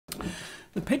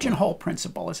The pigeonhole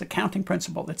principle is a counting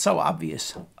principle that's so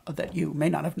obvious that you may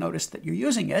not have noticed that you're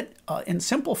using it. In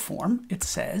simple form, it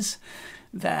says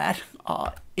that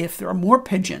if there are more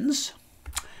pigeons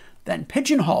than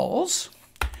pigeonholes,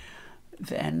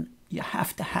 then you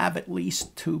have to have at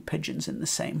least 2 pigeons in the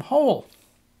same hole.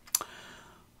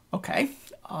 Okay,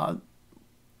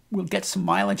 we'll get some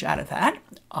mileage out of that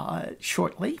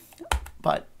shortly.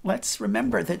 But let's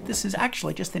remember that this is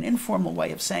actually just an informal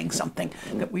way of saying something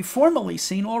that we've formally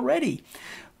seen already.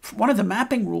 One of the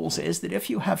mapping rules is that if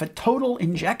you have a total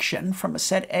injection from a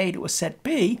set A to a set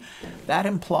B, that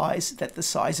implies that the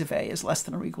size of A is less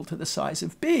than or equal to the size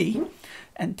of B.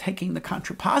 And taking the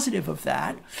contrapositive of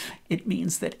that, it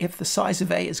means that if the size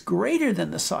of A is greater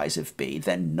than the size of B,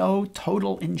 then no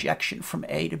total injection from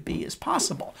A to B is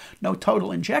possible. No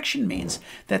total injection means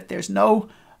that there's no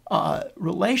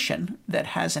relation that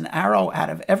has an arrow out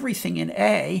of everything in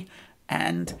A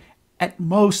and at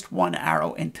most 1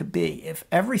 arrow into B. If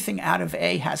everything out of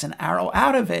A has an arrow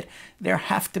out of it, there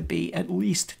have to be at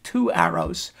least 2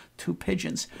 arrows, 2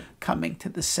 pigeons, coming to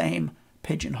the same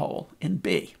pigeonhole in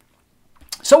B.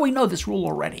 So we know this rule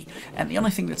already, and the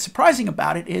only thing that's surprising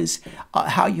about it is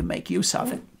how you make use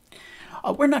of it.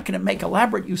 We're not going to make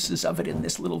elaborate uses of it in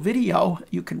this little video.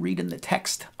 You can read in the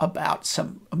text about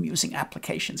some amusing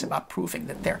applications about proving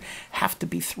that there have to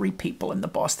be 3 people in the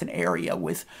Boston area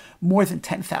with more than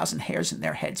 10,000 hairs in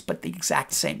their heads, but the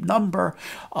exact same number,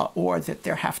 or that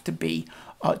there have to be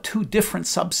 2 different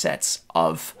subsets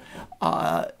of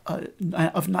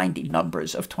 90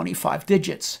 numbers of 25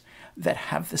 digits that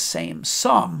have the same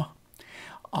sum.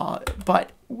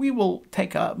 But we will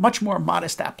take a much more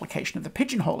modest application of the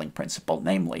pigeonholing principle,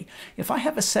 namely, if I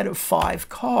have a set of 5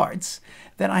 cards,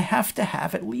 then I have to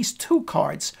have at least 2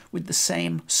 cards with the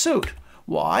same suit.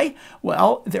 Why?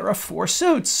 Well, there are 4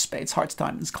 suits, spades, hearts,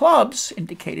 diamonds, clubs,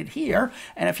 indicated here,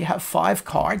 and if you have 5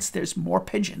 cards, there's more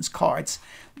pigeons cards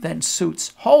than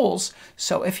suits holes,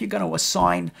 so if you're going to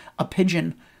assign a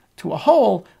pigeon to a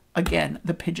hole, again,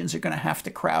 the pigeons are going to have to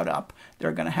crowd up. There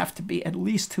are going to have to be at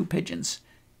least 2 pigeons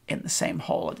in the same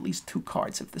hole, at least 2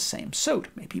 cards of the same suit,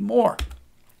 maybe more.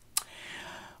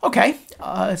 Okay,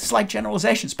 slight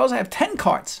generalization. Suppose I have 10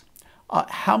 cards.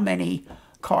 How many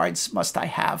cards must I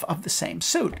have of the same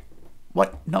suit?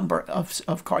 What number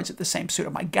of cards of the same suit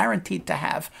am I guaranteed to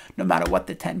have no matter what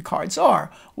the 10 cards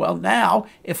are? Well, now,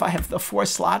 if I have the 4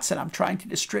 slots and I'm trying to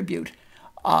distribute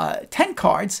 10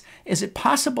 cards, is it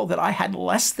possible that I had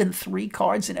less than 3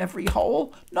 cards in every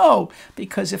hole? No,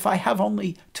 because if I have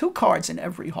only 2 cards in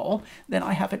every hole, then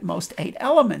I have at most 8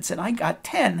 elements, and I got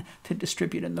 10 to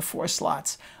distribute in the 4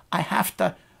 slots. I have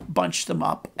to bunch them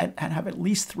up and have at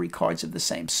least 3 cards of the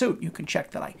same suit. You can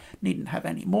check that I needn't have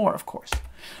any more, of course.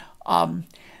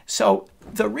 So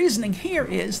the reasoning here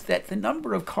is that the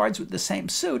number of cards with the same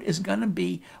suit is going to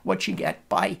be what you get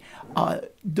by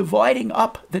dividing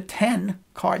up the 10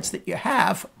 cards that you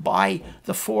have by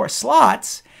the 4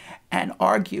 slots, and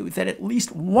argue that at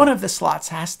least one of the slots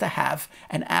has to have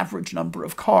an average number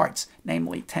of cards,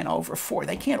 namely 10 over 4.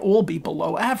 They can't all be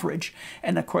below average,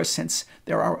 and of course, since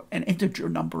there are an integer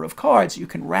number of cards, you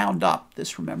can round up.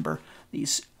 This, remember,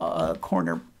 these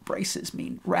corner braces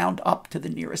mean round up to the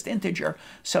nearest integer.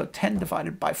 So 10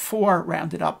 divided by 4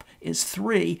 rounded up is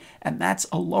 3, and that's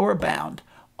a lower bound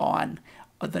on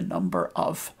the number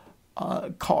of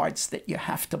cards that you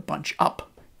have to bunch up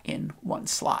in one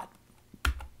slot.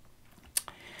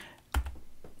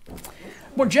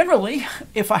 More generally,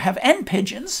 if I have n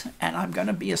pigeons, and I'm going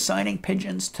to be assigning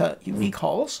pigeons to unique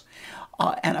holes,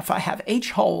 and if I have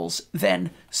h holes,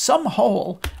 then some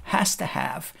hole has to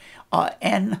have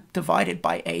n divided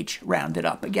by h rounded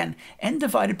up. Again, n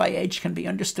divided by h can be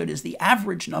understood as the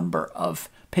average number of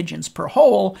pigeons per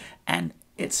hole, and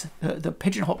it's the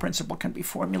pigeonhole principle can be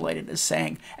formulated as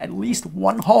saying at least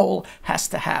one hole has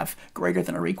to have greater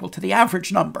than or equal to the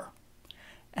average number.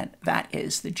 And that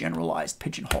is the generalized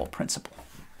pigeonhole principle.